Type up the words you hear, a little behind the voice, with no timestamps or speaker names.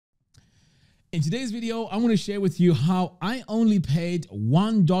In today's video, I'm going to share with you how I only paid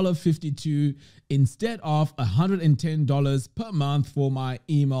 $1.52 instead of $110 per month for my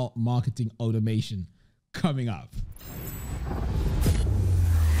email marketing automation. Coming up.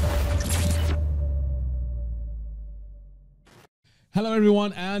 Hello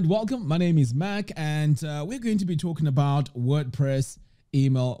everyone and welcome. My name is Mac and we're going to be talking about WordPress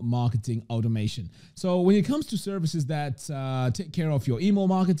email marketing automation. So when it comes to services that take care of your email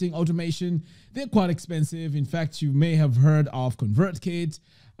marketing automation, they're quite expensive. In fact, you may have heard of ConvertKit,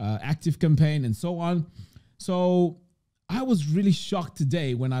 ActiveCampaign, and so on. So I was really shocked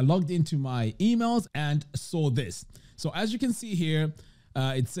today when I logged into my emails and saw this. So as you can see here,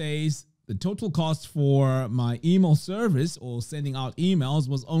 it says the total cost for my email service or sending out emails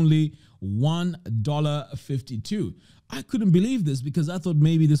was only $1.52. I couldn't believe this because I thought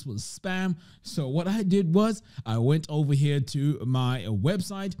maybe this was spam. So what I did was I went over here to my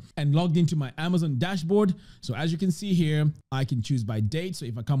website and logged into my Amazon dashboard. So as you can see here, I can choose by date. So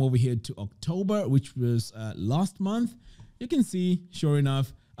if I come over here to October, which was last month, you can see, sure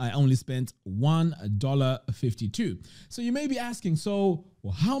enough, I only spent $1.52. So you may be asking, so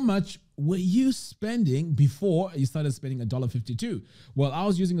how much were you spending before you started spending $1.52? Well, I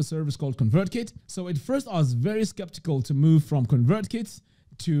was using a service called ConvertKit. So at first I was very skeptical to move from ConvertKit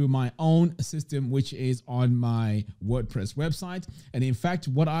to my own system, which is on my WordPress website. And in fact,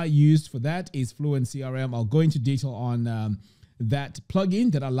 what I used for that is FluentCRM. I'll go into detail on that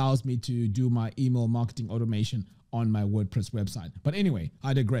plugin that allows me to do my email marketing automation on my WordPress website. But anyway,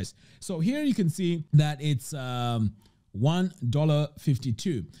 I digress. So here you can see that it's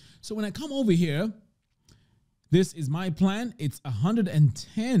 $1.52. So when I come over here, this is my plan. It's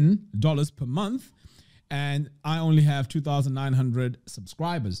 $110 per month. And I only have 2,900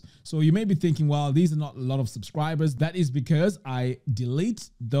 subscribers. So you may be thinking, well, these are not a lot of subscribers. That is because I delete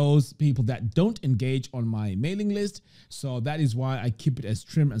those people that don't engage on my mailing list. So that is why I keep it as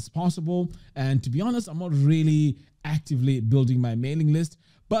trim as possible. And to be honest, I'm not really actively building my mailing list.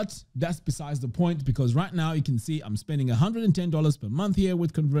 But that's besides the point, because right now you can see I'm spending $110 per month here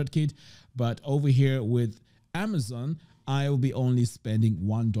with ConvertKit. But over here with Amazon, I will be only spending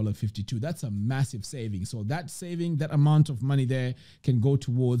 $1.52. That's a massive saving. So that saving, that amount of money there can go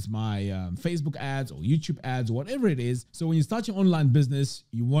towards my Facebook ads or YouTube ads or whatever it is. So when you start your online business,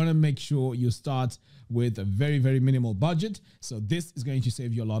 you want to make sure you start with a very, very minimal budget. So this is going to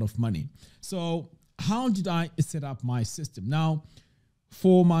save you a lot of money. So how did I set up my system? Now,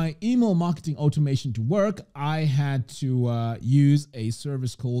 for my email marketing automation to work, I had to use a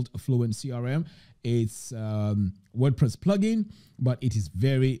service called FluentCRM. It's WordPress plugin, but it is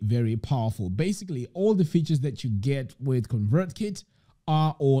very, very powerful. Basically, all the features that you get with ConvertKit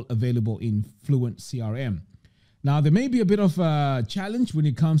are all available in FluentCRM. Now, there may be a bit of a challenge when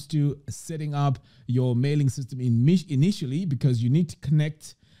it comes to setting up your mailing system initially, because you need to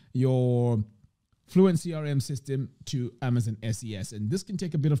connect your FluentCRM system to Amazon SES. And this can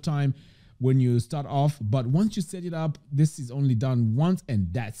take a bit of time when you start off, but once you set it up, this is only done once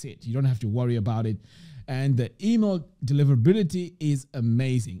and that's it. You don't have to worry about it. And the email deliverability is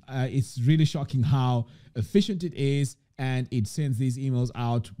amazing. It's really shocking how efficient it is, and it sends these emails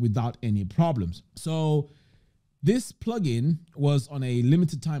out without any problems. So this plugin was on a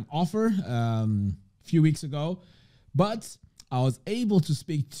limited time offer a few weeks ago, but I was able to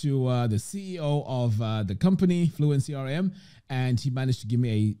speak to the CEO of the company, FluentCRM, and he managed to give me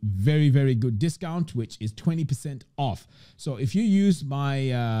a very, very good discount, which is 20% off. So if you use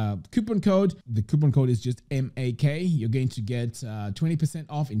my coupon code, the coupon code is just MAK, you're going to get 20%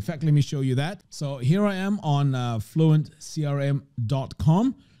 off. In fact, let me show you that. So here I am on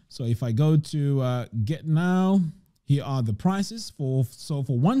fluentcrm.com. So if I go to Get Now, here are the prices. For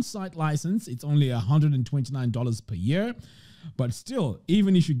one site license, it's only $129 per year. But still,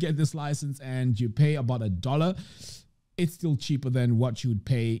 even if you get this license and you pay about $1, it's still cheaper than what you would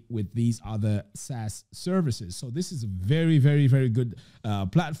pay with these other SaaS services. So this is a very, very, very good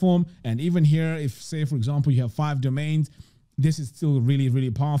platform. And even here, if say, for example, you have 5 domains, this is still really, really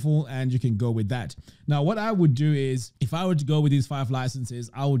powerful and you can go with that. Now, what I would do is if I were to go with these 5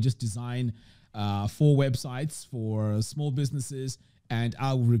 licenses, I would just design 4 websites for small businesses, and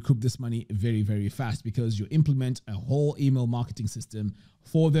I will recoup this money very, very fast because you implement a whole email marketing system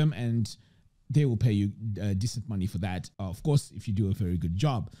for them and they will pay you decent money for that. Of course, if you do a very good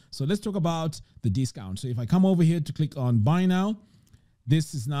job. So let's talk about the discount. So if I come over here to click on Buy Now,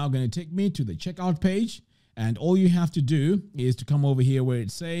 this is now going to take me to the checkout page. And all you have to do is to come over here where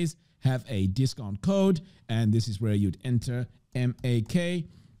it says have a discount code. And this is where you'd enter MAK.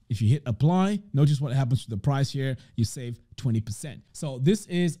 If you hit apply, notice what happens to the price here. You save 20%. So this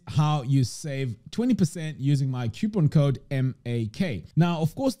is how you save 20% using my coupon code MAK. Now,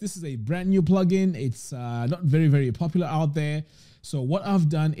 of course, this is a brand new plugin. It's not very, very popular out there. So what I've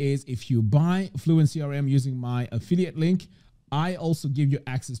done is if you buy FluentCRM using my affiliate link, I also give you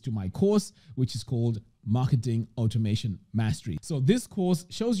access to my course, which is called Marketing Automation Mastery. So this course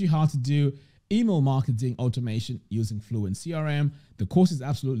shows you how to do email marketing automation using FluentCRM. The course is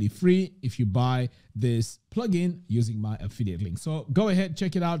absolutely free if you buy this plugin using my affiliate link. So go ahead,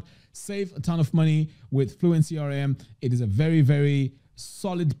 check it out, save a ton of money with FluentCRM. It is a very, very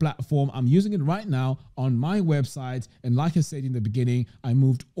solid platform. I'm using it right now on my website. And like I said in the beginning, I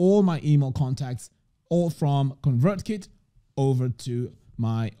moved all my email contacts all from ConvertKit over to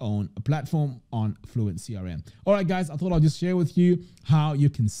my own platform on FluentCRM. All right, guys, I thought I'll just share with you how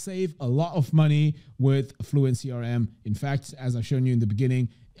you can save a lot of money with FluentCRM. In fact, as I've shown you in the beginning,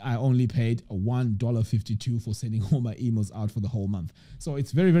 I only paid $1.52 for sending all my emails out for the whole month. So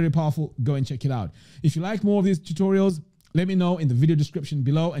it's very, very powerful. Go and check it out. If you like more of these tutorials, let me know in the video description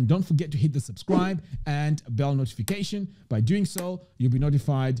below, and don't forget to hit the subscribe and bell notification. By doing so, you'll be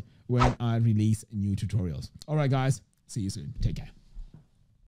notified when I release new tutorials. All right, guys, see you soon. Take care.